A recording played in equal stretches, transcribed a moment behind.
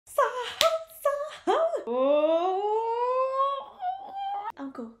Cool.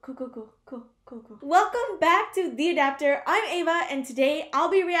 Welcome back to The AdaPtor. I'm Ava, and today I'll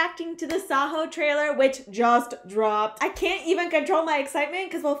be reacting to the Saaho trailer, which just dropped. I can't even control my excitement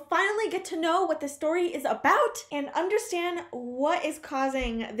because we'll finally get to know what the story is about and understand what is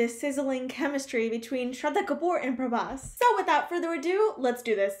causing this sizzling chemistry between Shraddha Kapoor and Prabhas. So without further ado, let's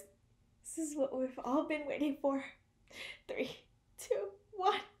do this. This is what we've all been waiting for. 3, 2,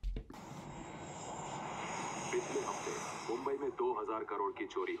 1. पिछले हफ्ते मुंबई में 2000 करोड़ की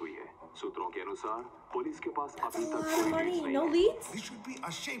चोरी हुई है। सूत्रों के अनुसार पुलिस के पास अभी तक कोई लीड्स नहीं No है। leads? We should be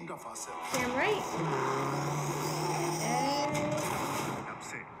ashamed of ourselves. Damn right. अब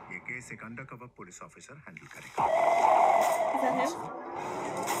से ये केस एक अंडरकवर पुलिस ऑफिसर हैंडल करेगा। Is that him?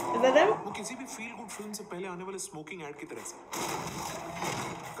 Is that him? वो किसी भी फील गुड फिल्म से पहले आने वाले स्मोकिंग ऐड की तरह से।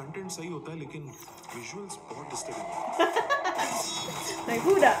 कंटेंट सही होता है लेकिन विजुअल्स बहुत disturbing. Like,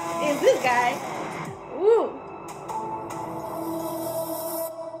 who the is this guy? Ooh.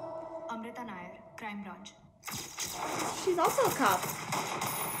 Crime branch. She's also a cop.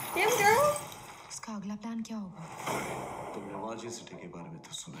 Damn girl. इसका अगला प्लान क्या होगा? तुमने वाजी सिटी के बारे में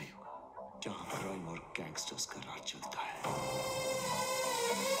तो सुना ही होगा, जहाँ क्राइम और गैंगस्टर्स का राज चलता है।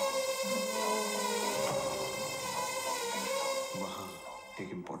 वहाँ एक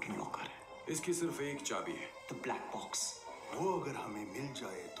इम्पोर्टेंट लॉकर है। इसकी सिर्फ एक चाबी है, द ब्लैक बॉक्स। वो अगर हमें मिल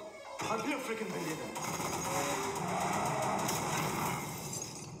जाए तो अगले फ्रिकन बिलियनर।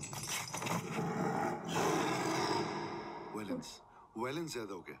 Wellens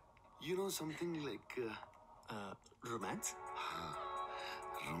ज़्यादा हो गया। You know something like romance? हाँ,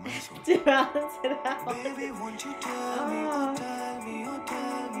 romance हो। Balance it out. Baby, won't you tell me, oh tell me, oh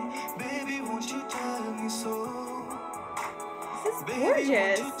tell me, baby, won't you tell me so? This is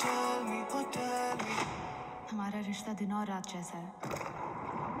gorgeous. Tell me, oh tell me. हमारा रिश्ता दिन और रात जैसा है।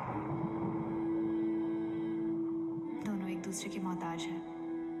 दोनों एक दूसरे के मोहताज हैं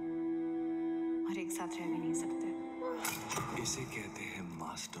और एक साथ रह भी नहीं सकते। इसे कहते हैं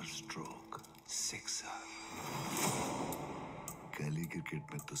मास्टर स्ट्रोक, सिक्सर। गली क्रिकेट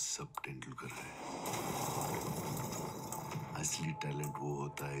में तो सब तेंदुलकर है। असली टैलेंट वो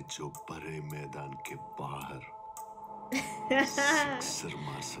होता है जो भरे मैदान के बाहर सिक्सर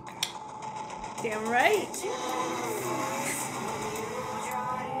मार सके। Damn right.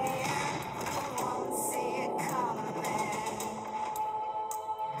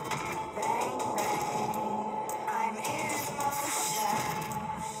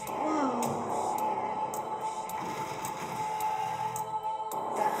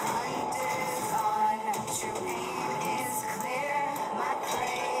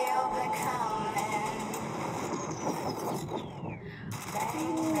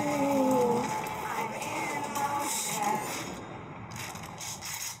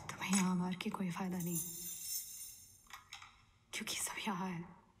 कि कोई फायदा नहीं क्योंकि सब यहाँ है।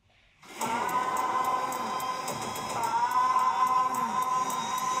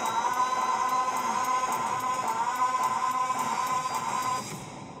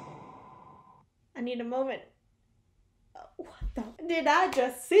 I need a moment. What the? Did I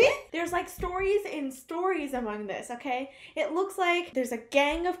just see? There's like stories and stories among this, okay? It looks like there's a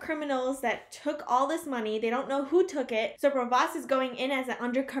gang of criminals that took all this money. They don't know who took it. So Prabhas is going in as an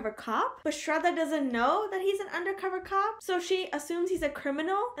undercover cop, but Shraddha doesn't know that he's an undercover cop. So she assumes he's a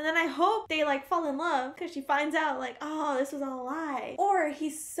criminal. And then I hope they like fall in love because she finds out like, oh, this was all a lie. Or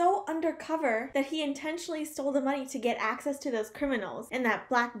he's so undercover that he intentionally stole the money to get access to those criminals in that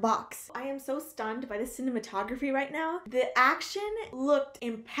black box. I am so stunned by the cinematography right now. The action looked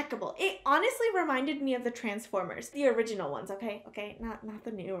impeccable. It honestly reminded me of the Transformers, the original ones, okay? Okay, not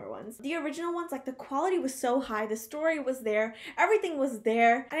the newer ones. The original ones, like the quality was so high, the story was there, everything was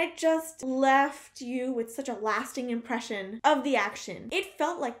there, and it just left you with such a lasting impression of the action. It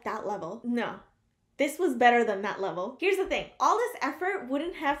felt like that level. No. This was better than that level. Here's the thing, all this effort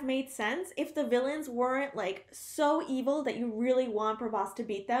wouldn't have made sense if the villains weren't like so evil that you really want Prabhas to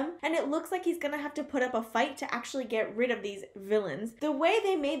beat them. And it looks like he's gonna have to put up a fight to actually get rid of these villains. The way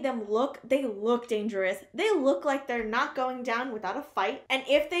they made them look, they look dangerous. They look like they're not going down without a fight. And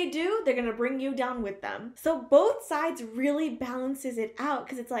if they do, they're gonna bring you down with them. So both sides really balances it out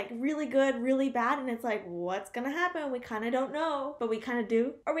because it's like really good, really bad. And it's like, what's gonna happen? We kind of don't know, but we kind of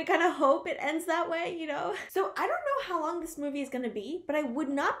do. Or we kind of hope it ends that way. You know? So I don't know how long this movie is gonna be, but I would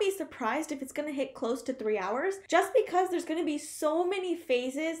not be surprised if it's gonna hit close to 3 hours just because there's gonna be so many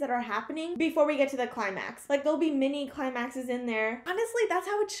phases that are happening before we get to the climax. Like there'll be mini climaxes in there. Honestly, that's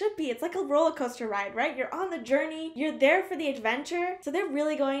how it should be. It's like a roller coaster ride, right? You're on the journey, you're there for the adventure. So they're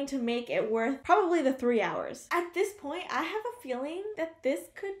really going to make it worth probably the 3 hours. At this point, I have a feeling that this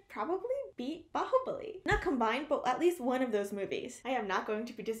could probably beat Bahubali. Not combined, but at least one of those movies. I am not going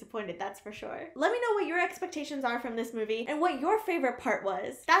to be disappointed, that's for sure. Let me know what your expectations are from this movie and what your favorite part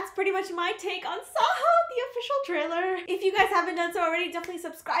was. That's pretty much my take on Saaho, the official trailer. If you guys haven't done so already, definitely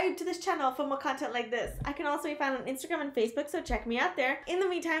subscribe to this channel for more content like this. I can also be found on Instagram and Facebook, so check me out there. In the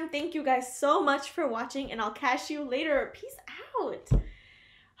meantime, thank you guys so much for watching, and I'll catch you later. Peace out.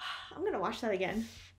 I'm gonna watch that again.